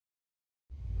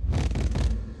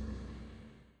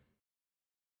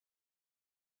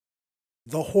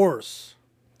the horse,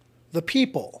 the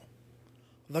people,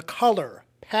 the color,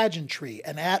 pageantry,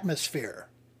 and atmosphere,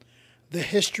 the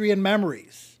history and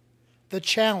memories, the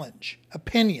challenge,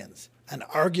 opinions, and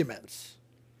arguments,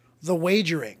 the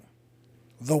wagering,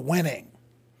 the winning.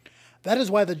 That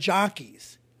is why the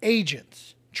jockeys,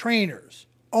 agents, trainers,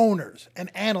 owners,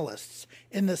 and analysts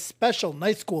in this special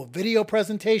Night School video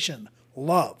presentation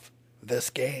love this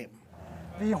game.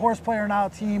 The Horse Player Now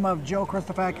team of Joe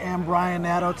Kristofek and Brian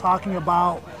Nadeau talking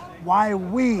about why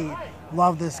we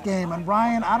love this game. And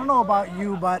Brian, I don't know about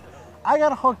you, but I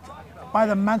got hooked by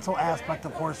the mental aspect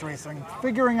of horse racing,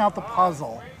 figuring out the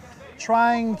puzzle,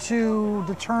 trying to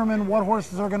determine what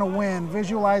horses are going to win,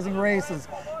 visualizing races,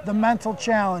 the mental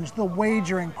challenge, the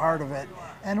wagering part of it.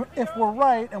 And if we're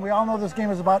right, and we all know this game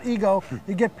is about ego,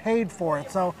 you get paid for it.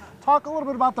 So talk a little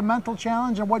bit about the mental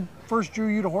challenge and what first drew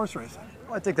you to horse racing.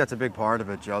 Well, I think that's a big part of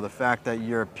it, Joe. The fact that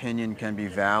your opinion can be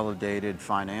validated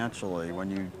financially.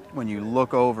 When you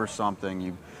look over something,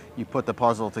 you put the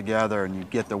puzzle together and you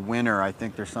get the winner, I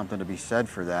think there's something to be said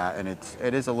for that. And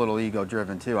it is a little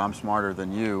ego-driven too. I'm smarter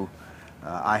than you.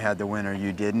 I had the winner,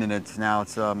 you didn't, and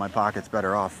now my pocket's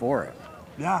better off for it.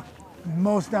 Yeah.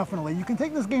 Most definitely. You can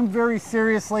take this game very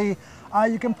seriously.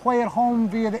 You can play at home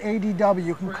via the ADW.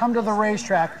 You can come to the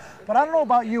racetrack. But I don't know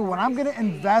about you, when I'm going to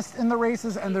invest in the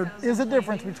races, and there is a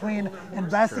difference between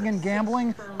investing and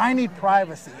gambling, I need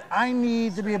privacy. I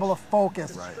need to be able to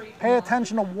focus, pay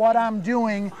attention to what I'm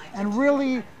doing, and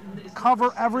really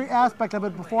cover every aspect of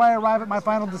it before I arrive at my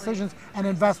final decisions and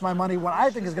invest my money what I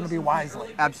think is going to be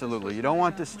wisely. Absolutely. You don't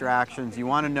want distractions. You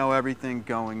want to know everything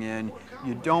going in.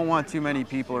 You don't want too many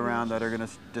people around that are going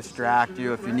to distract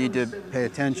you. If you need to pay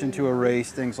attention to a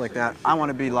race, things like that. I want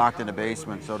to be locked in a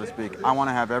basement, so to speak. I want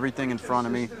to have everything in front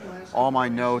of me, all my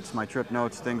notes, my trip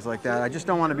notes, things like that. I just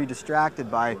don't want to be distracted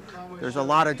by, there's a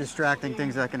lot of distracting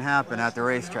things that can happen at the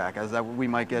racetrack, as that we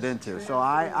might get into. So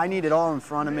I need it all in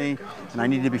front of me, and I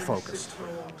need to be focused.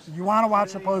 You want to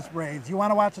watch the post braids, you want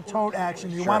to watch the tote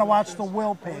action, you want to watch the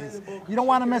will pays. You don't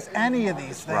want to miss any of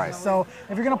these things. Right. So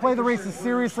if you're going to play the races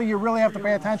seriously, you really have to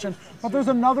pay attention. But there's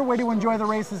another way to enjoy the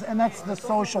races, and that's the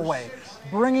social way.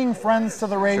 Bringing friends to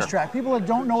the racetrack. People that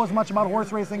don't know as much about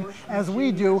horse racing as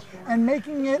we do, and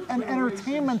making it an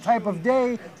entertainment type of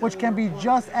day, which can be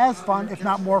just as fun, if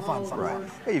not more fun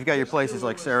sometimes. Hey, you've got your places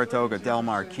like Saratoga, Del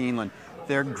Mar, Keeneland.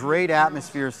 They're great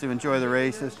atmospheres to enjoy the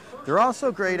races. They're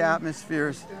also great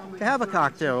atmospheres to have a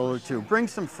cocktail or two, bring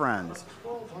some friends,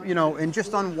 you know, and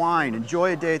just unwind,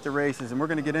 enjoy a day at the races. And we're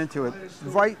going to get into it.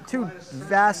 Two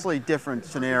vastly different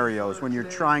scenarios when you're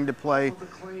trying to play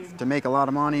to make a lot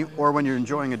of money or when you're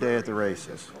enjoying a day at the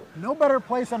races. No better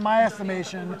place, in my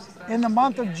estimation, in the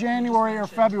month of January or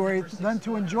February than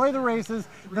to enjoy the races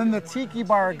than the Tiki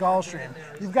Bar at Gulfstream.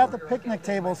 You've got the picnic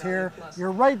tables here.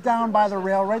 You're right down by the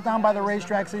rail, right down by the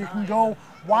racetrack, so you can go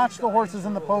watch the horses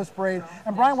in the post parade.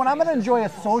 And Brian, when I'm going to enjoy a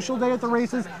social day at the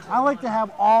races, I like to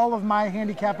have all of my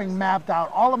handicapping mapped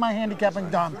out, all of my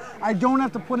handicapping done. I don't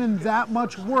have to put in that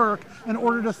much work in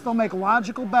order to still make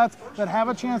logical bets that have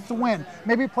a chance to win.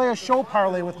 Maybe play a show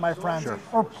parlay with my friends,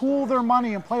 or pool their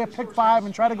money and play a pick five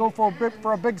and try to go for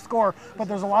a big score. But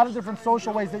there's a lot of different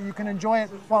social ways that you can enjoy it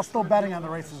while still betting on the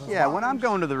races as well. When I'm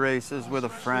going to the races with a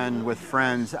friend, with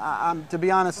friends, to be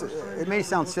honest, it may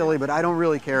sound silly, but I don't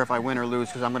really care if I win or lose,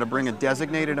 because I'm going to bring a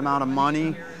designated amount of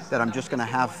money that I'm just going to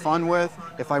have fun with.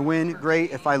 If I win,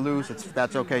 great. If I lose,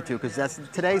 that's okay too, because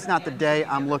today's not the day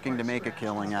I'm looking to make a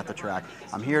killing at the track.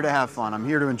 I'm here to have fun. I'm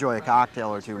here to enjoy a cocktail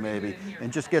or two maybe,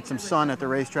 and just get some sun at the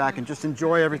racetrack and just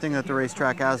enjoy everything that the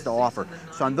racetrack has to offer.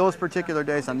 So on those particular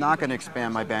days, I'm not going to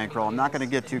expand my bankroll. I'm not going to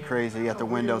get too crazy at the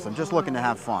windows. I'm just looking to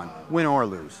have fun, win or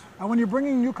lose. And when you're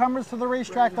bringing newcomers to the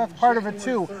racetrack, that's part of it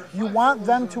too. You want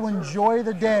them to enjoy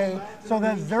the day so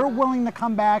that they're willing to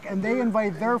come back and they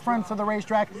invite their friends to the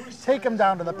racetrack, take them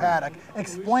down to the paddock,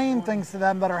 explain things to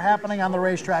them that are happening on the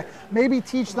racetrack, maybe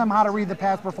teach them how to read the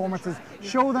past performances,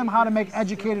 show them how to make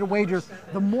educated wagers.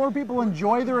 The more people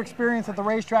enjoy their experience at the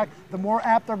racetrack, the more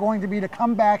apt they're going to be to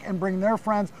come back and bring their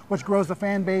friends, which grows the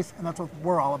fan base, and that's what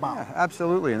we're all about. Yeah,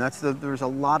 absolutely, and there's a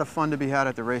lot of fun to be had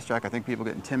at the racetrack. I think people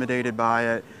get intimidated by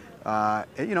it.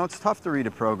 It's tough to read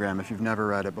a program if you've never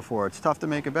read it before. It's tough to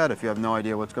make a bet if you have no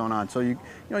idea what's going on. So you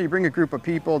bring a group of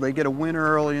people, they get a winner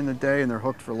early in the day, and they're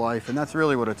hooked for life. And that's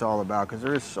really what it's all about, because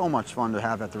there is so much fun to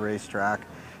have at the racetrack.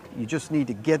 You just need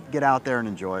to get out there and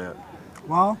enjoy it.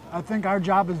 Well, I think our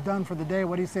job is done for the day.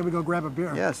 What do you say we go grab a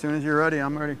beer? Yeah, as soon as you're ready,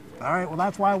 I'm ready. All right, well,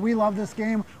 that's why we love this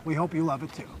game. We hope you love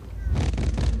it too.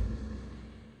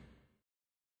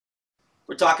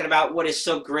 We're talking about what is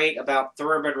so great about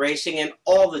thoroughbred racing and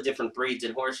all the different breeds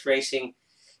in horse racing.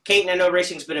 Kate, I know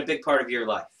racing's been a big part of your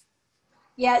life.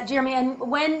 Yeah, Jeremy, and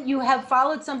when you have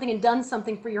followed something and done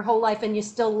something for your whole life and you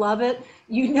still love it,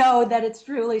 you know that it's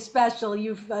truly special.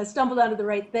 You've stumbled onto the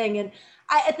right thing. And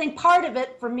I think part of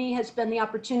it for me has been the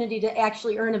opportunity to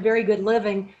actually earn a very good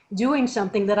living doing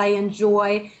something that I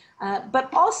enjoy, but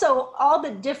also all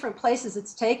the different places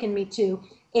it's taken me to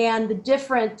and the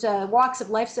different walks of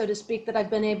life, so to speak, that I've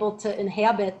been able to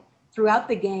inhabit throughout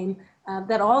the game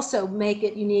that also make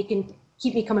it unique and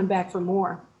keep me coming back for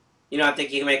more. You know, I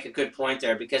think you make a good point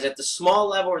there because at the small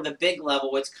level or the big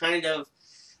level, it's kind of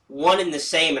one and the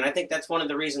same, and I think that's one of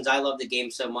the reasons I love the game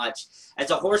so much.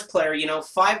 As a horse player, you know,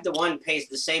 5-1 pays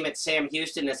the same at Sam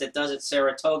Houston as it does at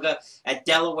Saratoga, at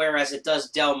Delaware as it does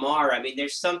Del Mar. I mean,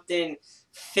 there's something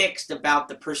fixed about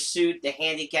the pursuit, the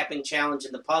handicapping challenge,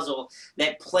 and the puzzle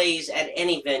that plays at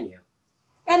any venue.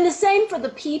 And the same for the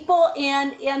people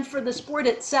and for the sport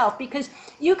itself, because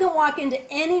you can walk into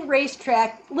any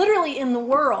racetrack literally in the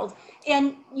world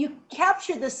and you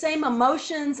capture the same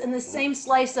emotions and the same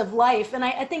slice of life. And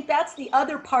I think that's the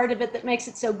other part of it that makes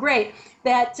it so great,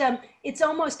 that it's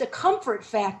almost a comfort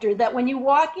factor that when you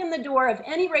walk in the door of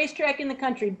any racetrack in the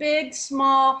country, big,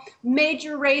 small,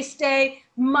 major race day,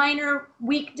 minor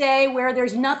weekday where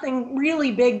there's nothing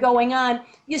really big going on,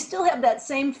 you still have that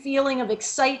same feeling of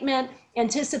excitement,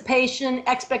 anticipation,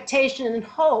 expectation, and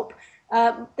hope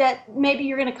that maybe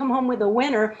you're going to come home with a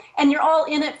winner, and you're all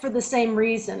in it for the same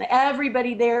reason.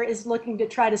 Everybody there is looking to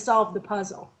try to solve the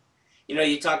puzzle. You know,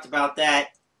 you talked about that.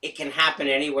 It can happen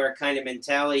anywhere kind of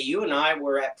mentality. You and I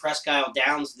were at Presque Isle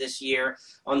Downs this year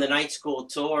on the night school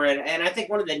tour, and I think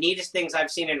one of the neatest things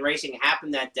I've seen in racing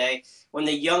happen that day when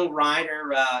the young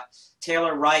rider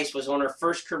Taylor Rice was on her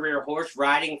first career horse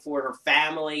riding for her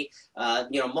family,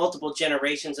 you know, multiple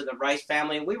generations of the Rice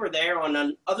family. And we were there on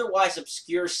an otherwise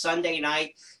obscure Sunday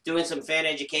night doing some fan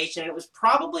education. And it was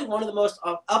probably one of the most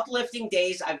uplifting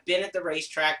days I've been at the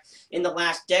racetrack in the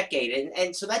last decade.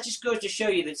 And so that just goes to show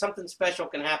you that something special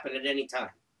can happen at any time.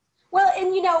 Well,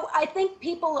 and you know, I think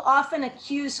people often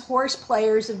accuse horse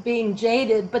players of being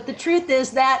jaded, but the truth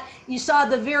is that you saw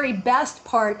the very best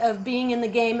part of being in the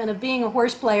game and of being a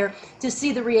horse player to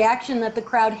see the reaction that the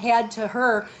crowd had to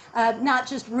her, not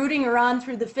just rooting her on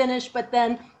through the finish, but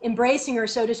then embracing her,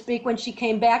 so to speak, when she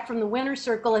came back from the winner's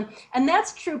circle. And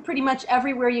that's true pretty much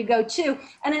everywhere you go, too.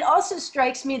 And it also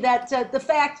strikes me that the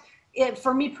fact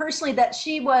for me personally, that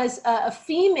she was a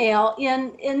female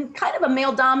in kind of a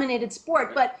male-dominated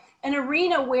sport, but an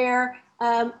arena where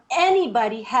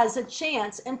anybody has a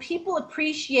chance, and people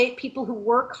appreciate people who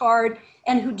work hard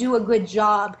and who do a good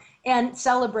job and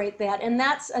celebrate that. And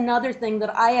that's another thing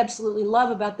that I absolutely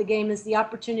love about the game, is the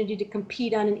opportunity to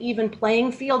compete on an even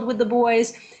playing field with the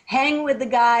boys, hang with the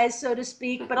guys, so to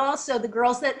speak, but also the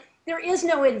girls, that there is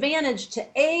no advantage to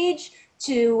age,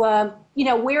 to you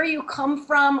know, where you come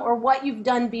from or what you've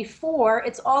done before.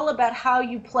 It's all about how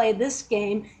you play this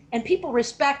game, and people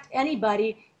respect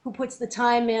anybody who puts the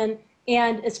time in,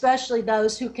 and especially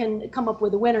those who can come up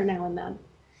with a winner now and then.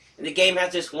 And the game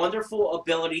has this wonderful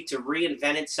ability to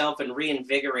reinvent itself and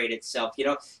reinvigorate itself. You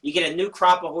know, you get a new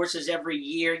crop of horses every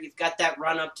year. You've got that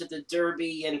run up to the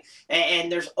Derby,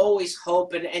 and there's always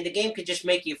hope. And the game can just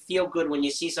make you feel good when you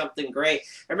see something great.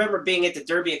 I remember being at the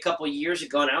Derby a couple of years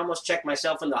ago, and I almost checked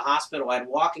myself in the hospital. I had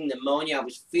walking pneumonia. I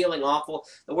was feeling awful,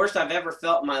 the worst I've ever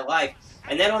felt in my life.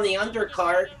 And then on the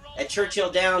undercard at Churchill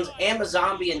Downs,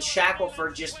 Amazombi and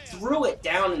Shackelford just threw it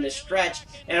down in the stretch.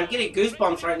 And I'm getting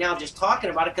goosebumps right now just talking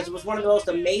about it, because it was one of the most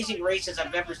amazing races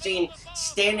I've ever seen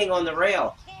standing on the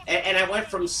rail. And I went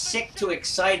from sick to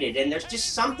excited. And there's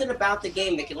just something about the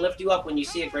game that can lift you up when you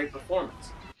see a great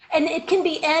performance. And it can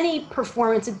be any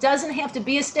performance. It doesn't have to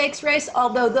be a stakes race,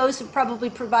 although those have probably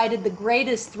provided the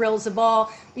greatest thrills of all,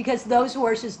 because those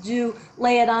horses do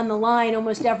lay it on the line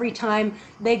almost every time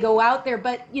they go out there.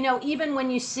 But, you know, even when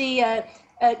you see a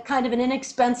kind of an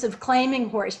inexpensive claiming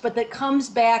horse, but that comes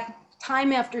back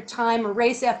time after time or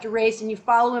race after race, and you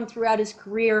follow him throughout his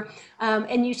career,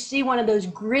 and you see one of those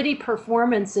gritty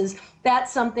performances,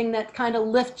 that's something that kind of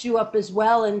lifts you up as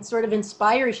well and sort of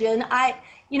inspires you. And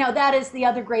you know, that is the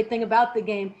other great thing about the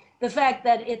game, the fact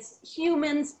that it's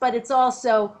humans, but it's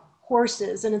also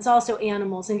horses, and it's also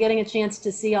animals, and getting a chance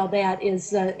to see all that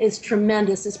is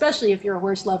tremendous, especially if you're a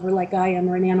horse lover like I am,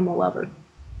 or an animal lover.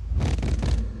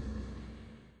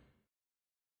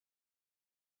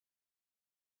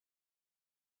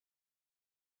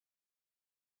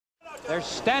 There's are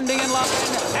standing in line,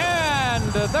 and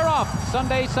they're off.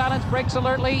 Sunday Silence breaks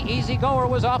alertly. Easy Goer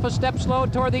was off a step slow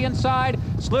toward the inside.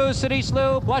 Slew City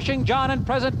Slew, Blushing John, and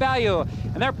Present Value.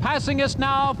 And they're passing us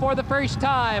now for the first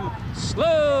time.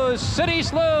 Slew City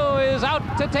Slew is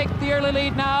out to take the early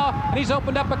lead now, and he's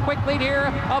opened up a quick lead here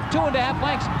of 2.5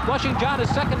 lengths. Blushing John is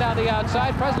second down the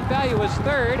outside. Present Value is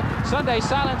third. Sunday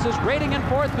Silence is rating in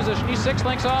fourth position. He's 6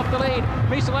 lengths off the lead.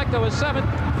 Me Selecto is seventh.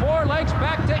 4 lengths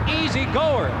back to Easy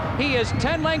Goer. He is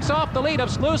 10 lengths off the lead of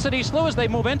Slew City Slew as they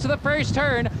move into the first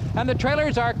turn, and the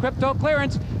trailers are Crypto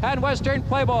Clearance and Western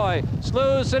Playboy.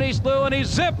 Slew City Slew, and he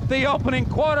zipped the opening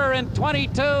quarter in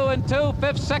 22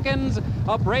 2/5 seconds.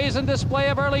 A brazen display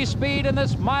of early speed in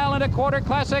this 1.25 mile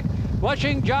classic.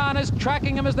 Blushing John is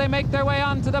tracking him as they make their way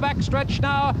onto the backstretch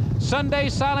now. Sunday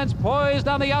Silence poised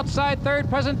on the outside third.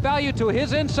 Present Value to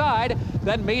his inside.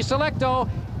 Then Me Selecto.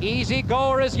 Easy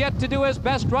Goer is yet to do his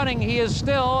best running. He is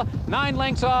still 9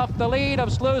 lengths off the lead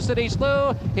of Slew City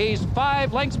Slew. He's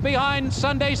 5 lengths behind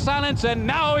Sunday Silence, and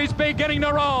now he's beginning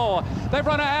to roll. They've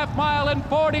run a half mile in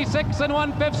 46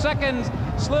 1/5 seconds.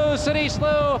 Slew City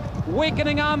Slew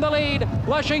weakening on the lead.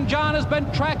 Blushing John has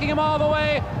been tracking him all the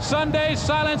way. Sunday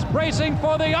Silence bracing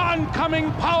for the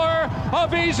oncoming power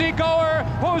of Easy Goer,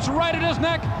 who's right at his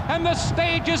neck, and the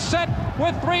stage is set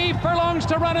with 3 furlongs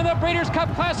to run in the Breeders'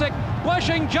 Cup Classic.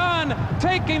 Blushing John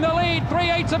taking the lead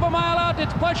 3/8 of a mile out.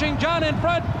 It's Blushing John in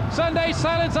front. Sunday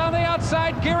Silence on the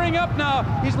outside, gearing up now.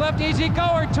 He's left Easy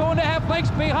Goer 2.5 lengths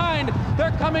behind.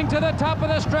 They're coming to the top of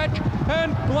the stretch,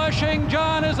 and Blushing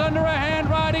John is under a hand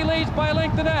ride. He leads by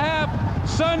 1.5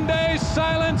 lengths. Sunday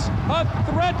Silence, a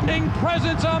threatening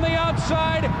presence on the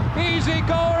outside. Easy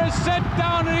Goer is set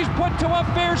down, and he's put to a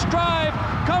fierce drive.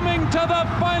 Coming to the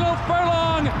final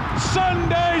furlong,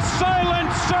 Sunday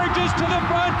Silence surges to the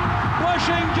front.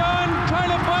 Blushing John trying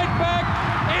to fight back.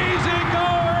 Easy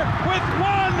Goer with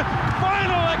one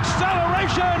final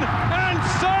acceleration, and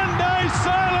Sunday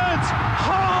Silence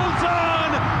holds on,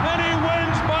 and he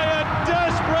wins by a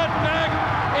desperate neck.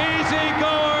 Easy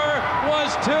Goer was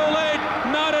too late,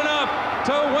 not enough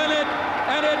to win it,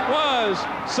 and it was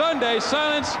Sunday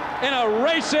Silence in a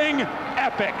racing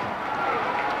epic.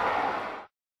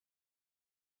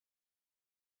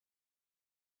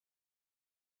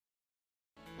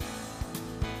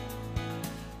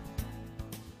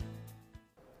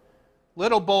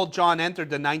 Little Bull John entered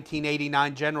the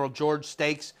 1989 General George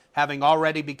Stakes, having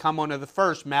already become one of the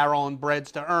first Maryland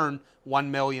breds to earn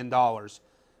 $1 million.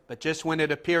 But just when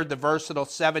it appeared the versatile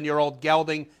 7-year-old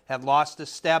gelding had lost a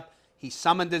step, he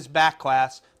summoned his back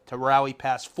class to rally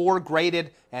past 4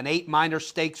 graded and 8 minor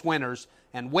stakes winners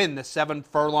and win the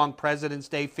 7-furlong President's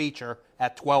Day feature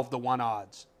at 12-1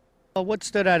 odds. Well, what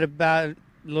stood out about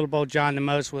Little Bull John the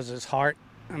most was his heart.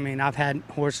 I mean, I've had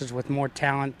horses with more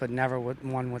talent, but never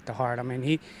one with the heart. I mean,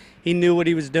 he knew what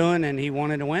he was doing, and he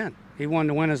wanted to win. He wanted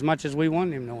to win as much as we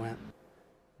wanted him to win.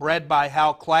 Bred by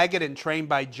Hal Claggett and trained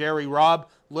by Jerry Robb,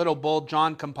 Little Bull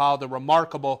John compiled a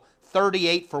remarkable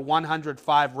 38 for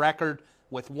 105 record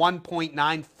with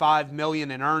 $1.95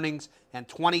 million in earnings and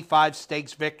 25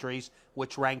 stakes victories,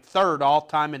 which ranked third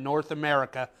all-time in North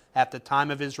America at the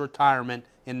time of his retirement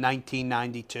in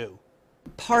 1992.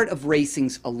 Part of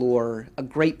racing's allure, a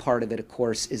great part of it, of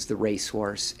course, is the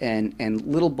racehorse, and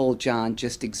Little Bull John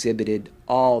just exhibited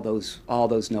all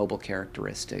those noble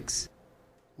characteristics.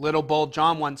 Little Bull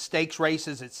John won stakes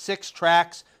races at 6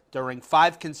 tracks during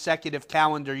 5 consecutive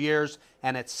calendar years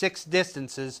and at 6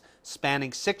 distances,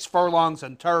 spanning 6 furlongs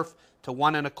on turf to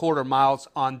 1.25 miles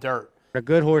on dirt. A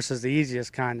good horse is the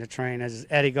easiest kind to train. As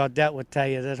Eddie Gaudette would tell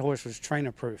you, that horse was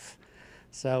trainer-proof.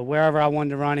 So wherever I wanted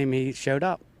to run him, he showed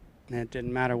up. And it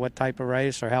didn't matter what type of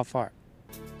race or how far.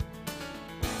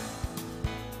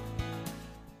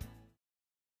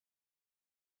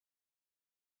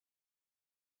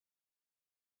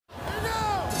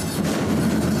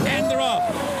 And they're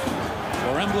off.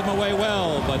 War Emblem away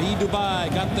well, but E.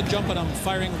 Dubai got the jump on him,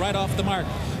 firing right off the mark.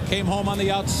 Came home on the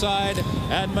outside,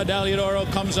 and Medaglia d'Oro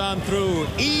comes on through.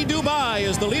 E. Dubai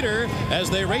is the leader as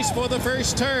they race for the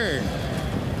first turn.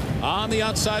 On the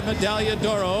outside, Medaglia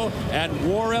d'Oro, and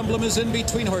War Emblem is in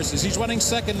between horses. He's running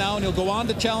second now, and he'll go on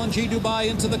to challenge E. Dubai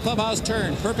into the clubhouse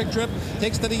turn. Perfect Trip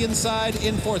takes to the inside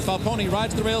in fourth. Falcone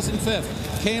rides the rails in fifth.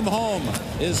 Came Home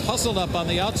is hustled up on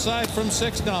the outside from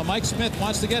sixth now. Mike Smith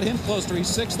wants to get him closer. He's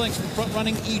 6 lengths from front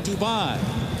running E. Dubai.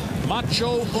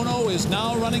 Macho Uno is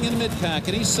now running in mid-pack,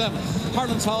 and he's 7th.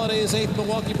 Harlan's Holiday is 8th.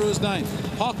 Milwaukee Brew is 9th.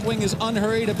 Hawkwing is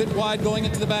unhurried, a bit wide going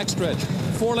into the backstretch.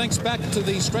 4 lengths back to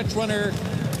the stretch runner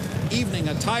Evening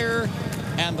Attire.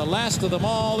 And the last of them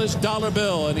all is Dollar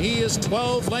Bill, and he is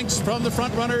 12 lengths from the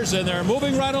front runners, and they're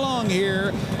moving right along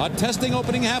here. A testing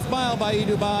opening half mile by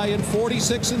Dubai in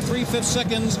 46 3/5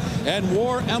 seconds, and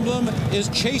War Emblem is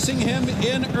chasing him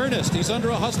in earnest. He's under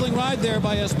a hustling ride there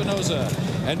by Espinoza,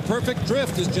 and Perfect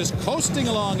Drift is just coasting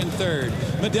along in third.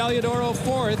 Medaglia d'Oro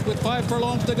fourth with 5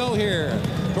 furlongs to go here.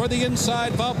 Toward the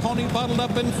inside, Valponi bottled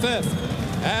up in fifth.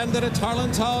 And then it's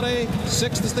Harlan Holiday,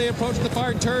 sixth as they approach the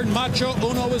far turn. Macho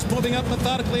Uno is moving up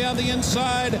methodically on the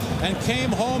inside, and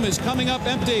Came Home is coming up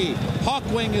empty.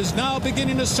 Hawkwing is now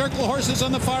beginning to circle horses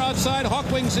on the far outside.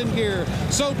 Hawkwing's in gear.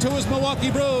 So too is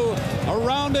Milwaukee Brew,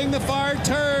 rounding the far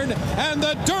turn, and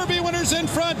the Derby winner's in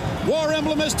front. War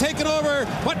Emblem has taken over,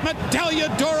 but Medaglia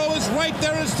d'Oro is right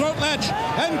there in his throat latch,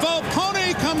 and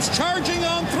Valponi comes charging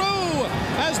on through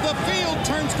as the field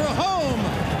turns for home.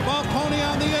 Valponi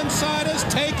on the inside has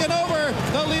taken over.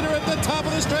 The leader at the top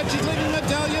of the stretch is leading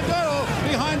Medaglia d'Oro,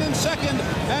 behind in second,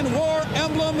 and War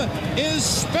Emblem is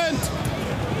spent.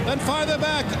 Then farther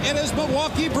back, it is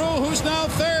Milwaukee Brew, who's now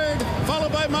third,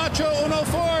 followed by Macho Uno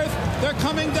fourth. They're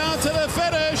coming down to the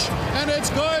finish, and it's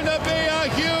going to be a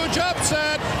huge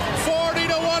upset.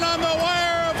 40-1 on the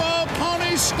wire.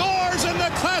 Valponi scores in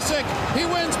the Classic. He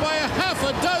wins by a half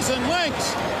a dozen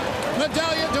lengths.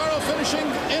 Medaglia d'Oro finishing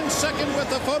in second with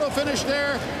the photo finish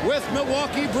there with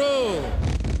Milwaukee Brew.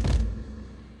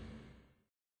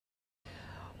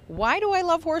 Why do I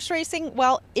love horse racing?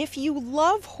 Well, if you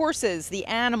love horses, the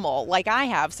animal, like I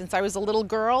have since I was a little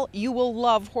girl, you will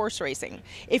love horse racing.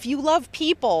 If you love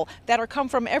people that come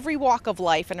from every walk of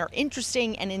life and are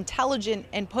interesting and intelligent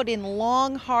and put in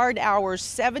long, hard hours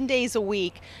 7 days a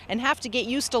week and have to get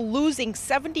used to losing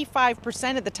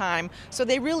 75% of the time, so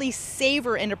they really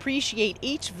savor and appreciate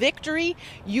each victory,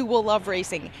 you will love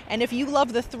racing. And if you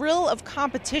love the thrill of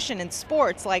competition in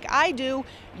sports like I do,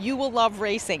 you will love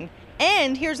racing.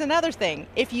 And here's another thing.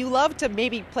 If you love to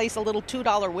maybe place a little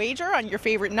 $2 wager on your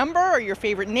favorite number or your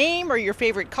favorite name or your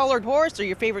favorite colored horse or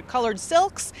your favorite colored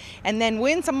silks and then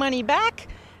win some money back,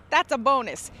 that's a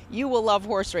bonus. You will love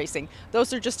horse racing.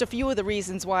 Those are just a few of the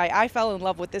reasons why I fell in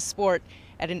love with this sport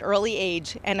at an early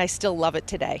age, and I still love it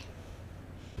today.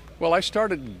 Well, I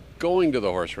started going to the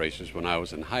horse races when I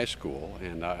was in high school,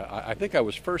 and I think I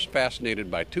was first fascinated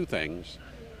by two things.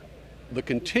 The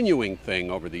continuing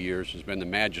thing over the years has been the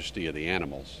majesty of the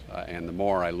animals, and the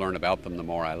more I learn about them, the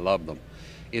more I love them.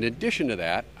 In addition to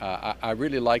that, I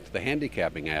really liked the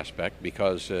handicapping aspect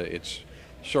because it's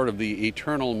sort of the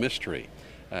eternal mystery.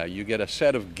 You get a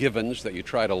set of givens that you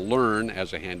try to learn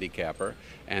as a handicapper,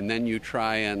 and then you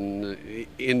try and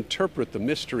interpret the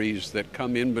mysteries that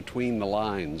come in between the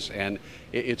lines, and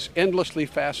it's endlessly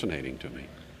fascinating to me.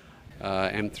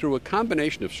 And through a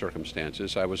combination of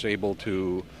circumstances, I was able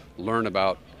to learn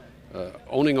about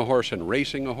owning a horse and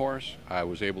racing a horse. I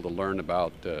was able to learn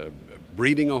about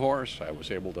breeding a horse. I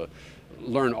was able to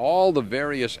learn all the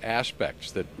various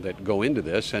aspects that go into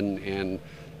this. And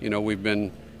you know, we've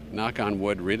been, knock on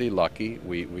wood, really lucky.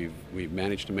 We've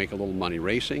managed to make a little money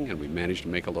racing, and we've managed to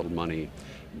make a little money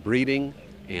breeding.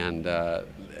 And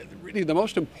really the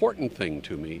most important thing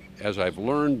to me, as I've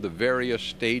learned the various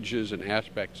stages and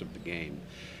aspects of the game,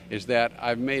 is that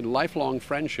I've made lifelong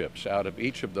friendships out of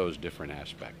each of those different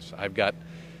aspects. I've got,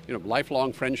 you know,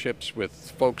 lifelong friendships with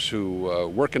folks who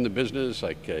work in the business,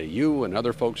 like you and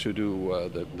other folks who do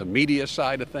the media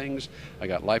side of things. I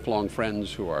got lifelong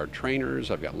friends who are trainers.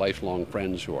 I've got lifelong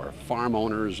friends who are farm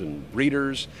owners and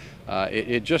breeders.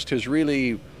 It just has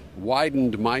really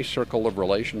widened my circle of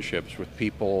relationships with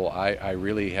people I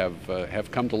really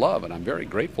have come to love, and I'm very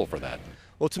grateful for that.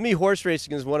 Well, to me, horse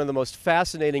racing is one of the most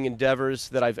fascinating endeavors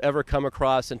that I've ever come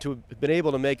across, and to have been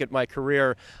able to make it my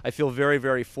career, I feel very,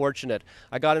 very fortunate.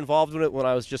 I got involved in it when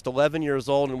I was just 11 years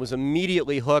old and was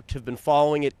immediately hooked, have been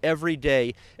following it every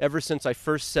day ever since I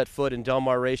first set foot in Del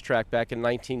Mar Racetrack back in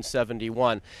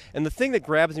 1971. And the thing that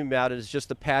grabs me about it is just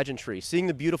the pageantry, seeing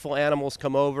the beautiful animals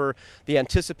come over, the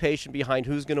anticipation behind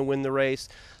who's going to win the race.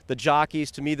 The jockeys,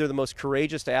 to me, they're the most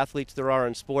courageous athletes there are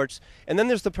in sports. And then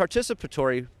there's the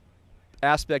participatory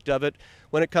aspect of it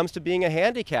when it comes to being a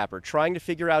handicapper, trying to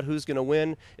figure out who's going to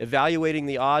win, evaluating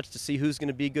the odds to see who's going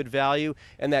to be good value,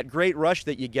 and that great rush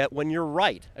that you get when you're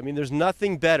right. I mean, there's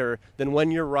nothing better than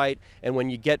when you're right and when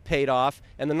you get paid off.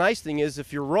 And the nice thing is,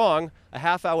 if you're wrong, a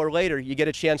half hour later, you get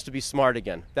a chance to be smart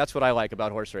again. That's what I like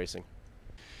about horse racing.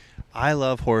 I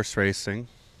love horse racing.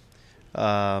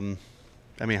 I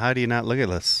mean, how do you not look at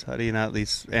this? How do you not?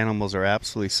 These animals are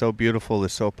absolutely so beautiful. They're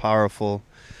so powerful.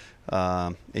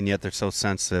 And yet they're so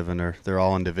sensitive, and they're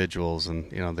all individuals, and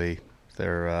you know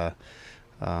they're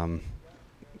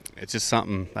it's just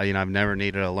something, I've never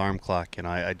needed an alarm clock.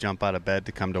 I jump out of bed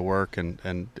to come to work,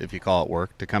 and if you call it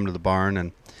work, to come to the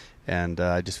barn, and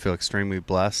I just feel extremely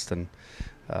blessed and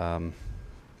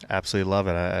absolutely love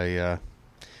it.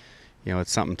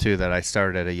 It's something too that I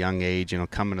started at a young age,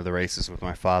 coming to the races with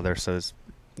my father. So it's,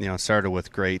 started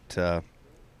with great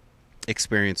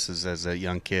experiences as a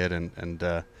young kid, and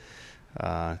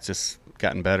it's just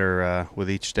gotten better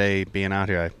with each day being out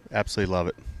here. I absolutely love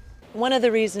it. One of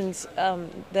the reasons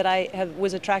that I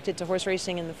was attracted to horse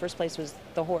racing in the first place was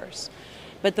the horse.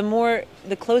 But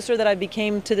the closer that I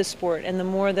became to the sport and the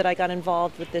more that I got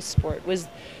involved with this sport was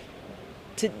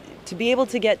to be able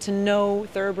to get to know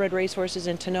thoroughbred racehorses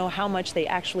and to know how much they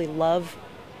actually love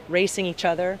racing each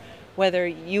other, whether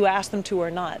you ask them to or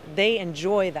not. They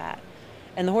enjoy that.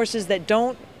 And the horses that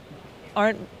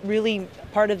aren't really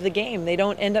part of the game. They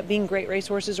don't end up being great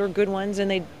racehorses or good ones,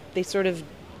 and they sort of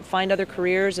find other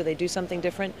careers or they do something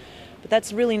different. But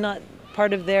that's really not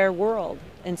part of their world.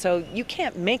 And so you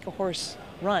can't make a horse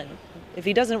run if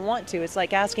he doesn't want to. It's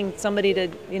like asking somebody to,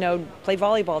 play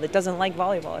volleyball that doesn't like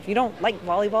volleyball. If you don't like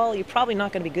volleyball, you're probably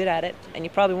not going to be good at it, and you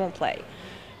probably won't play.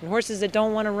 And horses that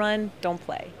don't want to run don't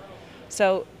play.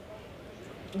 So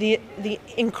the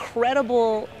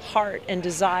incredible heart and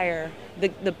desire,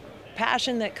 the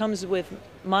passion that comes with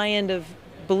my end of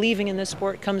believing in this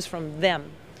sport comes from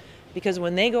them. Because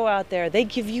when they go out there, they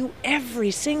give you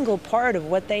every single part of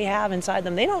what they have inside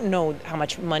them. They don't know how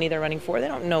much money they're running for. They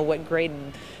don't know what grade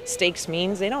stakes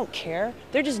means. They don't care.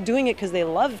 They're just doing it because they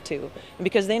love to and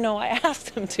because they know I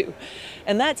asked them to.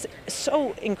 And that's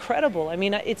so incredible. I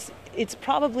mean, it's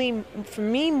probably, for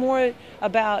me, more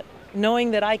about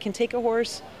knowing that I can take a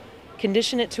horse,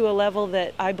 condition it to a level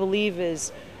that I believe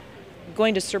is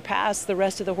going to surpass the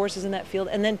rest of the horses in that field.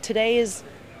 And then today is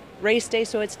race day,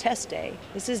 so it's test day.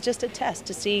 This is just a test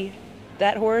to see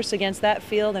that horse against that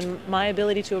field and my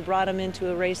ability to have brought him into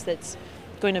a race that's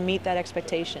going to meet that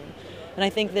expectation. And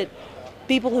I think that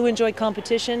people who enjoy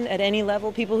competition at any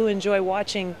level, people who enjoy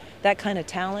watching that kind of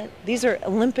talent, these are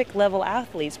Olympic level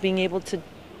athletes being able to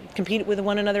compete with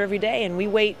one another every day. And we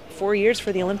wait 4 years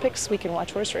for the Olympics, we can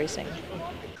watch horse racing.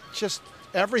 Just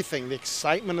everything, the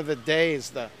excitement of the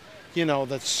days, the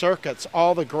circuits,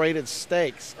 all the graded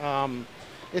stakes.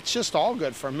 It's just all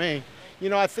good for me.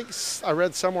 I think I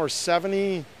read somewhere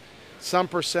 70%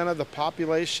 of the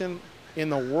population in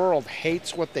the world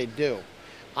hates what they do.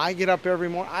 I get up every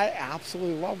morning. I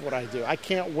absolutely love what I do. I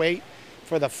can't wait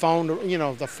for the phone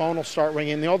to, the phone will start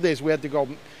ringing. In the old days, we had to go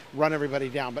run everybody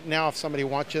down. But now if somebody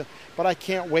wants you, but I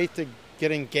can't wait to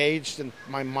get engaged and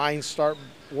my mind start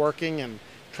working and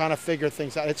trying to figure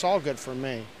things out. It's all good for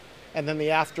me. And then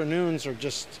the afternoons are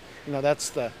just, that's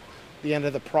the end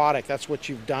of the product. That's what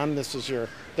you've done. This is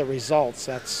the results.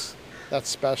 That's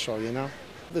special,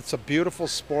 It's a beautiful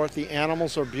sport. The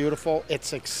animals are beautiful.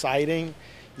 It's exciting.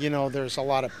 There's a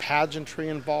lot of pageantry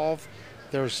involved.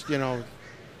 There's,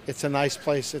 it's a nice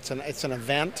place. It's an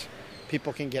event.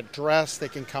 People can get dressed. They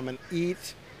can come and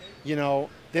eat. They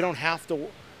don't have to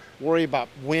worry about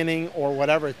winning or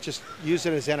whatever. Just use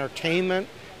it as entertainment.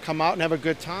 Come out and have a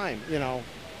good time.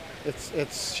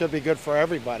 It should be good for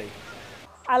everybody.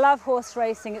 I love horse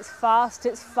racing. It's fast,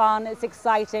 it's fun, it's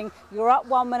exciting. You're up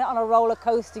 1 minute on a roller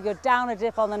coaster, you're down a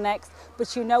dip on the next, but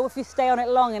if you stay on it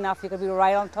long enough, you're going to be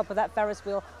right on top of that Ferris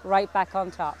wheel, right back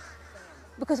on top.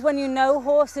 Because when you know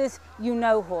horses, you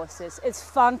know horses. It's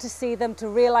fun to see them, to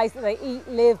realize that they eat,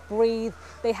 live, breathe.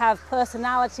 They have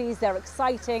personalities, they're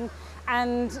exciting.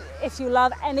 And if you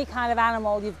love any kind of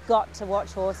animal, you've got to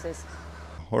watch horses.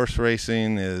 Horse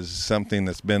racing is something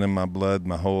that's been in my blood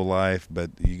my whole life, but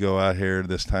you go out here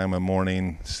this time of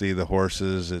morning, see the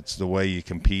horses. It's the way you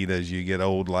compete as you get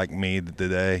old like me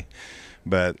today.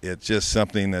 But it's just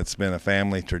something that's been a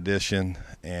family tradition,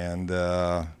 and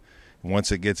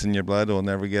once it gets in your blood, it'll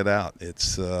never get out. It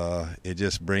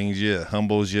just brings you, it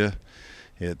humbles you.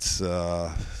 It's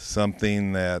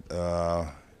something that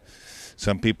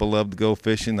some people love to go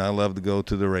fishing. I love to go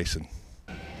to the racing.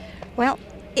 Well,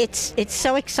 it's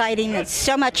so exciting. It's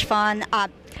so much fun. I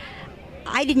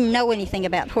didn't know anything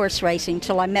about horse racing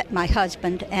till I met my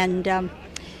husband, and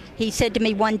he said to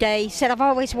me one day, he said, "I've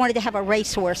always wanted to have a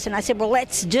racehorse." And I said, "Well,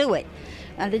 let's do it."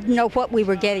 I didn't know what we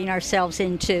were getting ourselves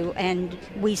into, and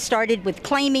we started with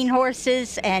claiming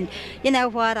horses, and you know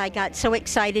what, I got so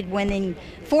excited winning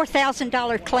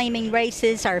 $4,000 claiming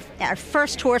races. Our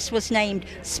first horse was named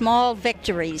Small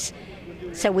Victories,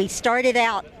 so we started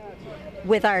out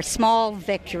with our Small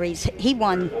Victories. He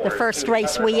won the first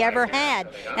race we ever had,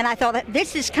 and I thought,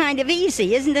 this is kind of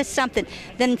easy, isn't this something?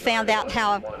 Then found out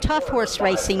how tough horse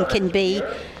racing can be.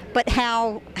 but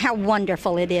how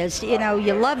wonderful it is. You know,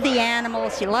 you love the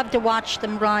animals, you love to watch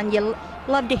them run, you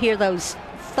love to hear those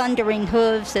thundering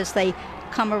hooves as they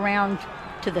come around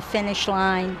to the finish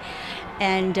line,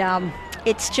 and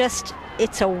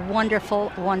it's a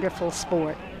wonderful, wonderful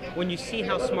sport. When you see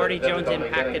how Smarty Jones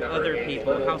impacted other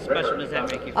people, how special does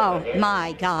that make you feel? Oh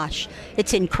my gosh,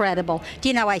 it's incredible. Do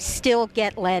you know, I still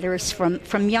get letters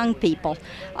from young people.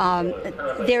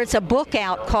 There's a book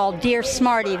out called Dear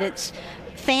Smarty that's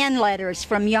fan letters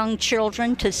from young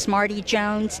children to Smarty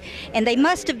Jones, and they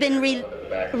must have been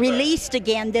released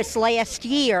again this last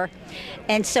year.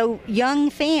 And so young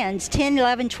fans, 10,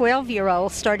 11,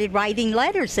 12-year-olds, started writing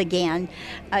letters again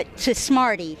to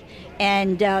Smarty.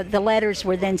 And the letters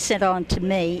were then sent on to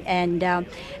me. And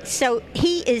so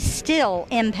he is still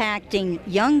impacting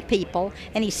young people,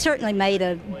 and he certainly made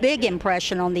a big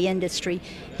impression on the industry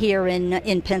here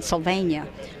in Pennsylvania.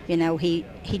 You know, he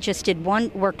just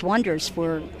worked wonders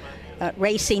for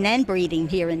racing and breeding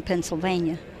here in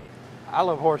Pennsylvania. I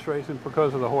love horse racing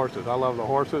because of the horses. I love the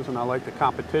horses and I like the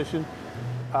competition.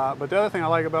 But the other thing I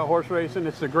like about horse racing,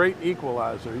 it's a great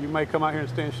equalizer. You may come out here and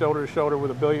stand shoulder to shoulder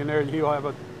with a billionaire. He'll have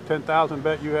a 10,000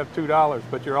 bet, you have $2,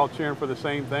 but you're all cheering for the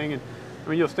same thing. And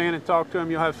when you'll stand and talk to him,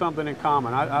 you'll have something in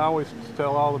common. I always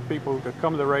tell all the people that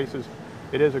come to the races,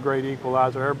 it is a great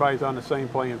equalizer. Everybody's on the same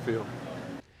playing field.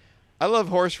 I love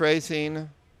horse racing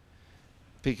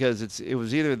because it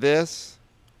was either this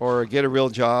or get a real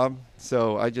job.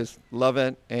 So I just love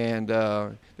it. And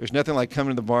there's nothing like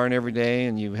coming to the barn every day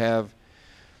and you have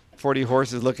 40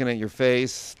 horses looking at your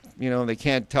face. You know, they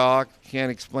can't talk,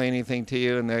 can't explain anything to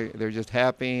you, and they're just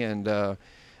happy. And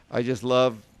I just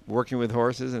love working with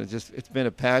horses, and it's been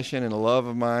a passion and a love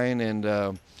of mine.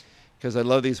 And because I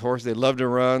love these horses, they love to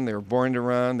run, they were born to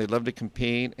run, they love to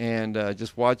compete, and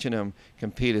just watching them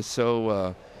compete is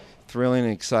so thrilling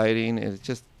and exciting.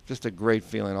 It's just a great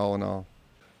feeling, all in all.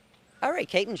 All right,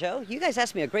 Kate and Joe, you guys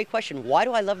asked me a great question. Why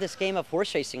do I love this game of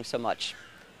horse racing so much?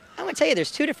 I'm going to tell you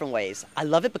there's two different ways. I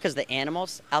love it because the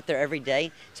animals out there every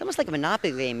day, it's almost like a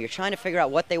Monopoly game. You're trying to figure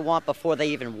out what they want before they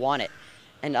even want it.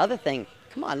 And the other thing,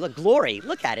 come on, look, Glory,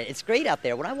 look at it. It's great out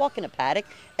there. When I walk in a paddock,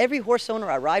 every horse owner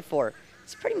I ride for,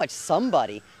 it's pretty much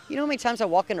somebody. You know how many times I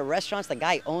walk into restaurants, the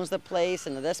guy owns the place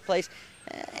and this place.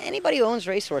 Anybody who owns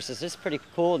racehorses is pretty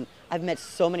cool. And I've met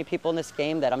so many people in this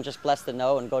game that I'm just blessed to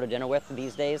know and go to dinner with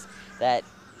these days. That's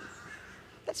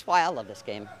why I love this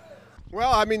game.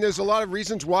 Well, I mean, there's a lot of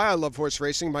reasons why I love horse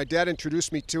racing. My dad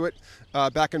introduced me to it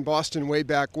back in Boston way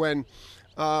back when.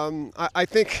 I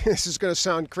think this is going to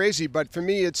sound crazy, but for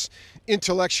me, it's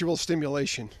intellectual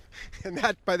stimulation. And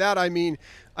by that, I mean,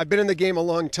 I've been in the game a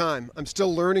long time. I'm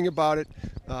still learning about it.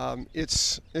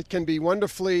 It can be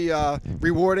wonderfully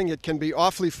rewarding. It can be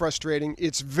awfully frustrating.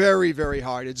 It's very, very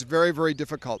hard. It's very, very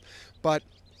difficult. But,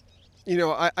 you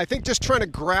know, I think just trying to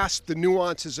grasp the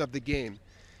nuances of the game.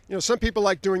 You know, some people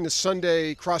like doing the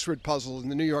Sunday crossword puzzle in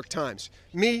the New York Times.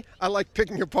 Me, I like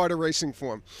picking apart a racing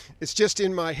form. It's just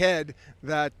in my head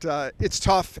that it's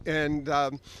tough, and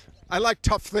I like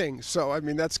tough things. So, I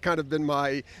mean, that's kind of been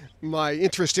my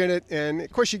interest in it. And,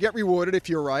 of course, you get rewarded if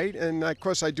you're right. And, of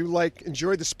course, I do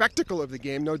enjoy the spectacle of the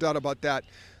game, no doubt about that.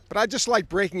 But I just like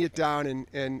breaking it down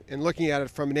and looking at it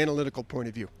from an analytical point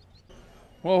of view.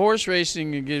 Well, horse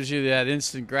racing gives you that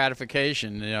instant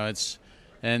gratification. You know,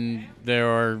 and there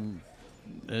are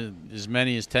as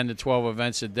many as 10 to 12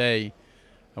 events a day.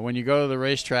 And when you go to the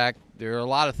racetrack, there are a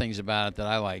lot of things about it that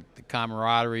I like. The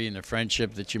camaraderie and the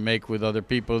friendship that you make with other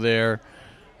people there.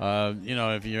 You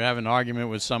know, if you have an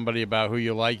argument with somebody about who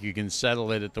you like, you can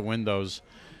settle it at the windows.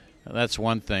 That's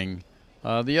one thing.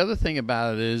 The other thing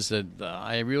about it is that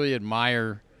I really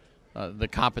admire the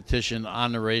competition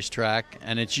on the racetrack,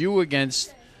 and it's you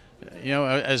against, you know,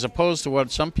 as opposed to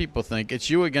what some people think, it's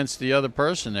you against the other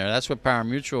person there. That's what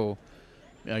pari-mutuel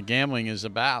gambling is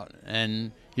about.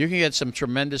 And you can get some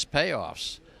tremendous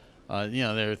payoffs. You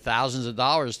know, there are thousands of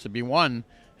dollars to be won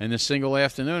in a single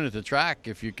afternoon at the track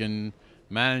if you can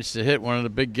manage to hit one of the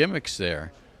big gimmicks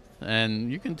there.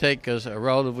 And you can take a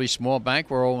relatively small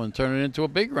bankroll and turn it into a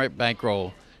big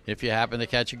bankroll if you happen to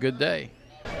catch a good day.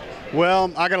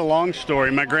 Well, I got a long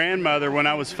story. My grandmother, when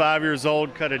I was 5 years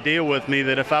old, cut a deal with me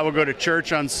that if I would go to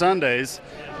church on Sundays,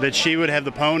 that she would have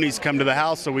the ponies come to the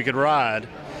house so we could ride.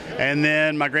 And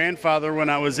then my grandfather, when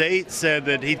I was 8, said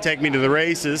that he'd take me to the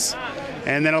races.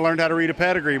 And then I learned how to read a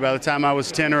pedigree by the time I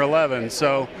was 10 or 11.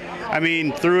 So, I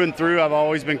mean, through and through, I've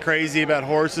always been crazy about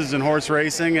horses and horse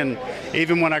racing. And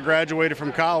even when I graduated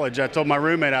from college, I told my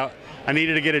roommate I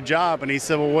needed to get a job. And he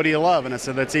said, well, what do you love? And I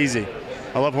said, that's easy.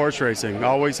 I love horse racing.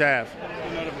 Always have.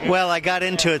 Well, I got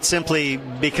into it simply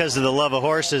because of the love of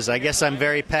horses. I guess I'm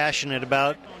very passionate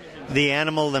about the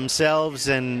animal themselves,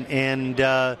 and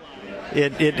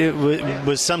it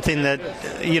was something that,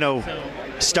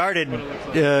 started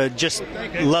just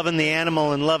loving the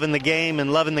animal and loving the game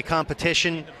and loving the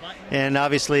competition, and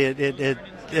obviously it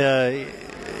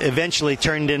eventually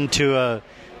turned into a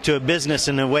business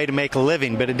and a way to make a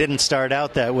living, but it didn't start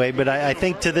out that way. But I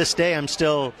think to this day I'm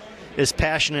still as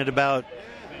passionate about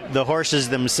the horses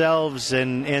themselves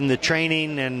and the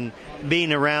training and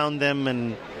being around them,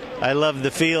 and I love the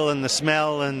feel and the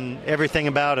smell and everything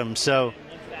about them. So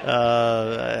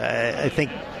I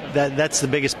think that's the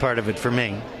biggest part of it for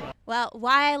me. Well,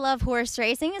 why I love horse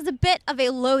racing is a bit of a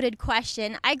loaded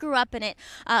question. I grew up in it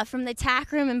from the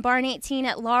tack room in Barn 18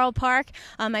 at Laurel Park.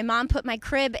 My mom put my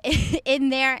crib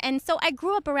in there, and so I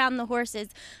grew up around the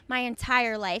horses my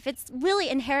entire life. It's really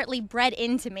inherently bred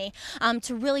into me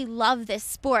to really love this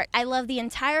sport. I love the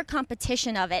entire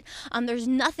competition of it. There's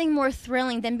nothing more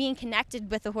thrilling than being connected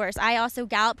with a horse. I also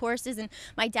gallop horses, and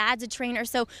my dad's a trainer,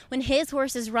 so when his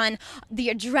horses run, the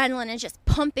adrenaline is just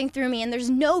pumping through me, and there's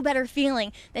no better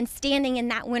feeling than standing in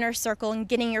that winner's circle and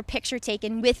getting your picture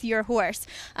taken with your horse.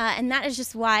 And that is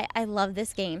just why I love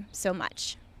this game so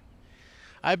much.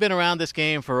 I've been around this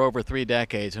game for over 3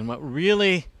 decades, and what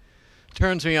really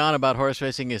turns me on about horse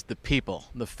racing is the people,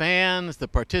 the fans, the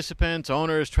participants,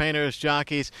 owners, trainers,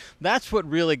 jockeys. That's what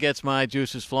really gets my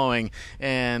juices flowing,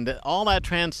 and all that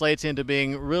translates into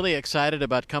being really excited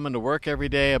about coming to work every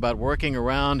day, about working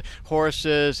around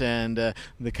horses and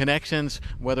the connections,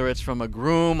 whether it's from a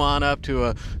groom on up to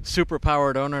a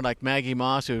super-powered owner like Maggie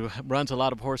Moss, who runs a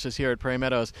lot of horses here at Prairie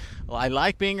Meadows. Well, I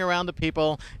like being around the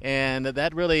people, and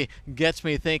that really gets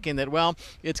me thinking that, well,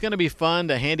 it's going to be fun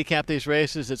to handicap these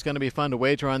races. It's going to be fun to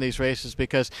wager on these races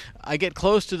because I get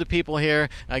close to the people here.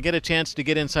 I get a chance to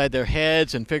get inside their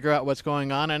heads and figure out what's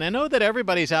going on. And I know that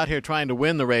everybody's out here trying to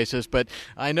win the races, but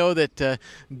I know that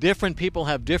different people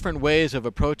have different ways of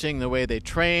approaching the way they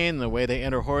train, the way they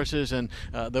enter horses, and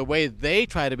the way they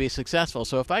try to be successful.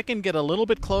 So if I can get a little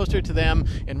bit closer to them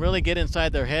and really get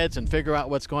inside their heads and figure out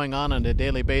what's going on a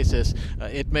daily basis,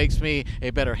 it makes me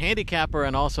a better handicapper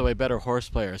and also a better horse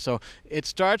player. So it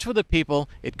starts with the people.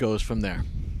 It goes from there.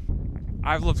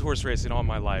 I've loved horse racing all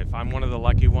my life. I'm one of the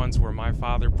lucky ones where my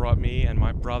father brought me and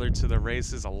my brother to the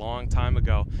races a long time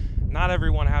ago. Not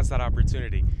everyone has that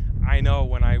opportunity. I know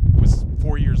when I was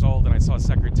 4 years old and I saw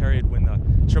Secretariat win the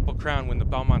Triple Crown, win the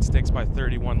Belmont Stakes by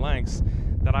 31 lengths,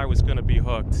 that I was going to be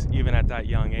hooked even at that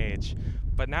young age.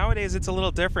 But nowadays it's a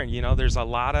little different. There's a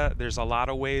lot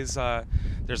of ways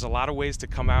to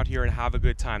come out here and have a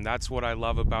good time. That's what I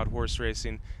love about horse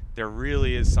racing. There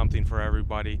really is something for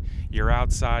everybody. You're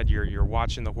outside, you're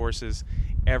watching the horses.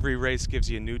 Every race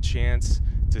gives you a new chance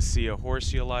to see a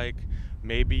horse you like.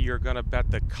 Maybe you're going to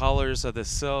bet the colors of the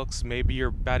silks. Maybe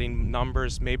you're betting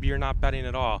numbers. Maybe you're not betting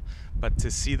at all. But to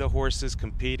see the horses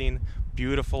competing,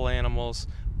 beautiful animals,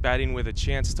 betting with a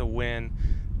chance to win,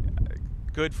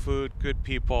 good food, good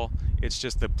people, it's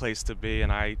just the place to be.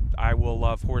 And I will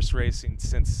love horse racing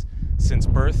since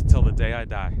birth till the day I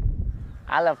die.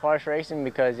 I love horse racing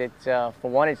because it's, for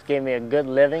one, it's gave me a good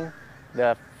living.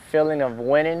 The feeling of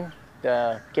winning,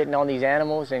 getting on these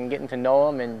animals and getting to know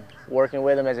them and working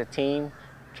with them as a team,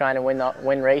 trying to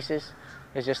win races,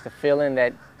 is just a feeling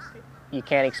that you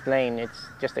can't explain. It's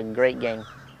just a great game.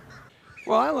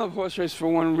 Well, I love horse racing for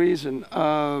one reason.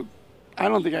 I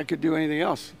don't think I could do anything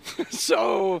else.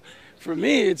 So for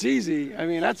me, it's easy. I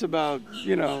mean, that's about,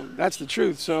 that's the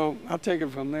truth. So I'll take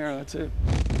it from there. That's it.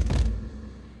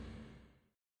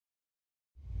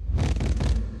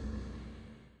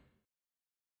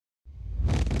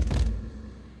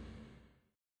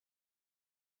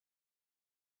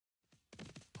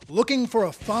 Looking for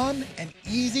a fun and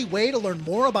easy way to learn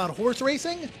more about horse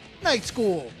racing? Night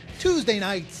School, Tuesday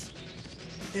nights.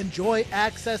 Enjoy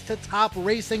access to top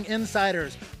racing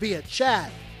insiders via chat,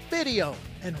 video,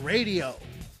 and radio.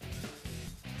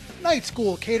 Night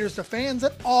School caters to fans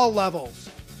at all levels.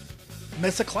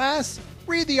 Miss a class?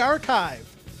 Read the archive.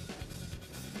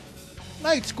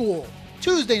 Night School,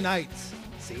 Tuesday nights.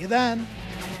 See you then.